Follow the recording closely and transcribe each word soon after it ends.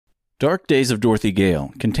Dark Days of Dorothy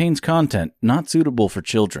Gale contains content not suitable for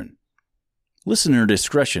children. Listener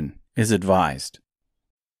discretion is advised.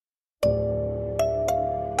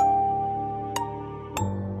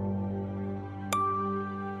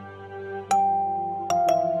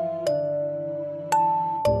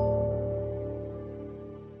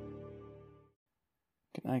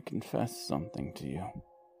 Can I confess something to you?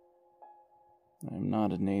 I am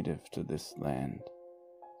not a native to this land.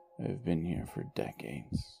 I have been here for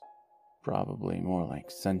decades, probably more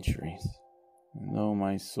like centuries. And though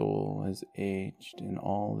my soul has aged in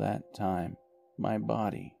all that time, my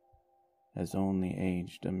body has only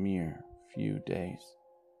aged a mere few days.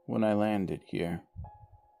 When I landed here,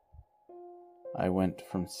 I went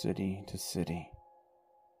from city to city,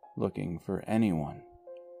 looking for anyone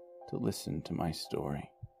to listen to my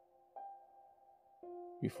story.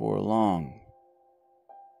 Before long,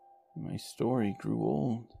 my story grew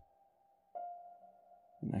old,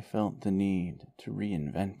 and I felt the need to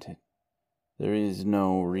reinvent it. There is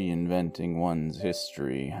no reinventing one's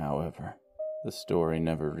history, however. The story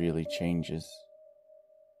never really changes.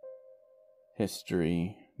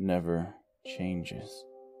 History never changes.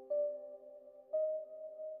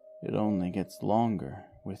 It only gets longer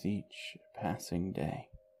with each passing day.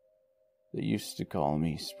 They used to call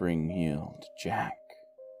me Spring-Heeled Jack.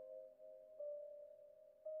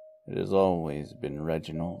 It has always been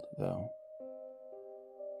Reginald, though.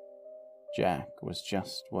 Jack was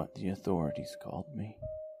just what the authorities called me.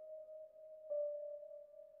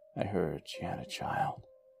 I heard she had a child.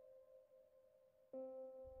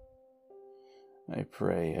 I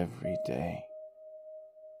pray every day.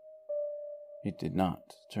 It did not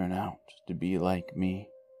turn out to be like me.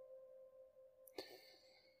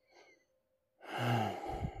 It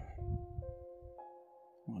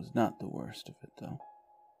was not the worst of it, though.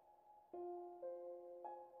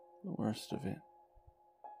 The worst of it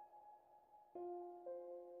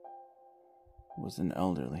was an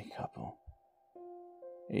elderly couple,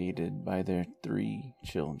 aided by their 3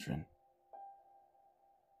 children.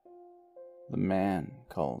 The man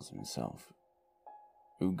calls himself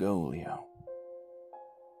Ugolio.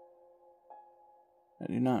 I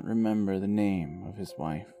do not remember the name of his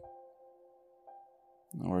wife,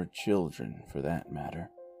 or children for that matter.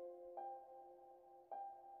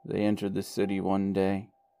 They entered the city one day,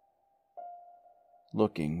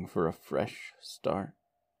 looking for a fresh start.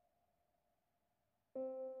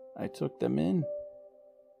 I took them in.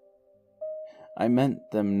 I meant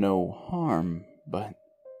them no harm, but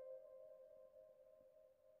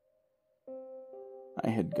I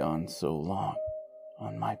had gone so long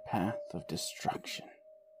on my path of destruction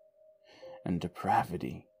and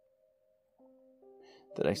depravity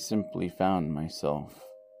that I simply found myself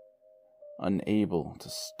unable to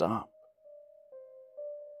stop.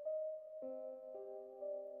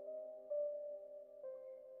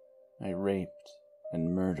 I raped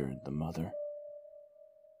and murdered the mother,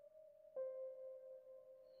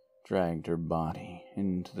 dragged her body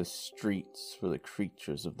into the streets for the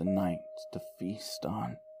creatures of the night to feast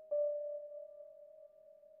on.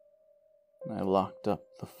 And I locked up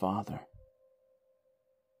the father,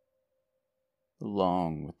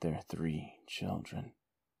 along with their 3 children.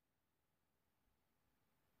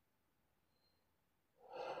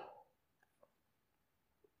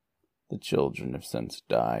 The children have since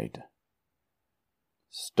died,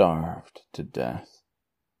 starved to death.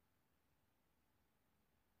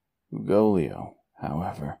 Ugolio,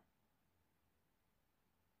 however,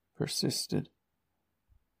 persists.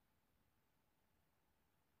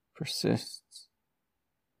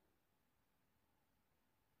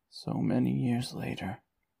 So many years later,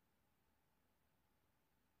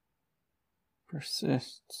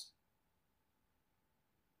 persists.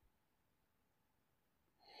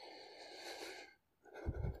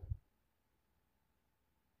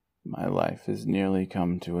 My life has nearly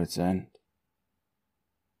come to its end.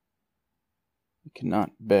 I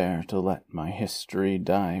cannot bear to let my history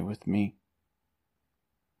die with me.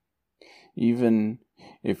 Even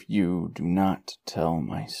if you do not tell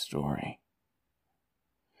my story,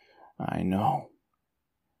 I know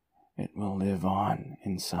it will live on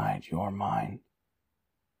inside your mind,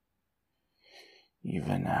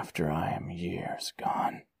 even after I am years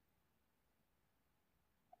gone.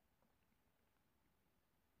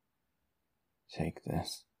 Take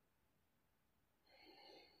this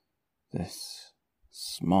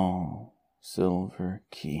small silver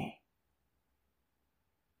key.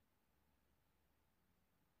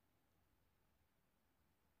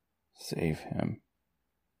 Save him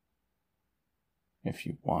if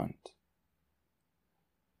you want.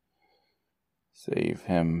 Save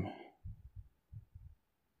him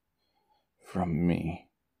from me.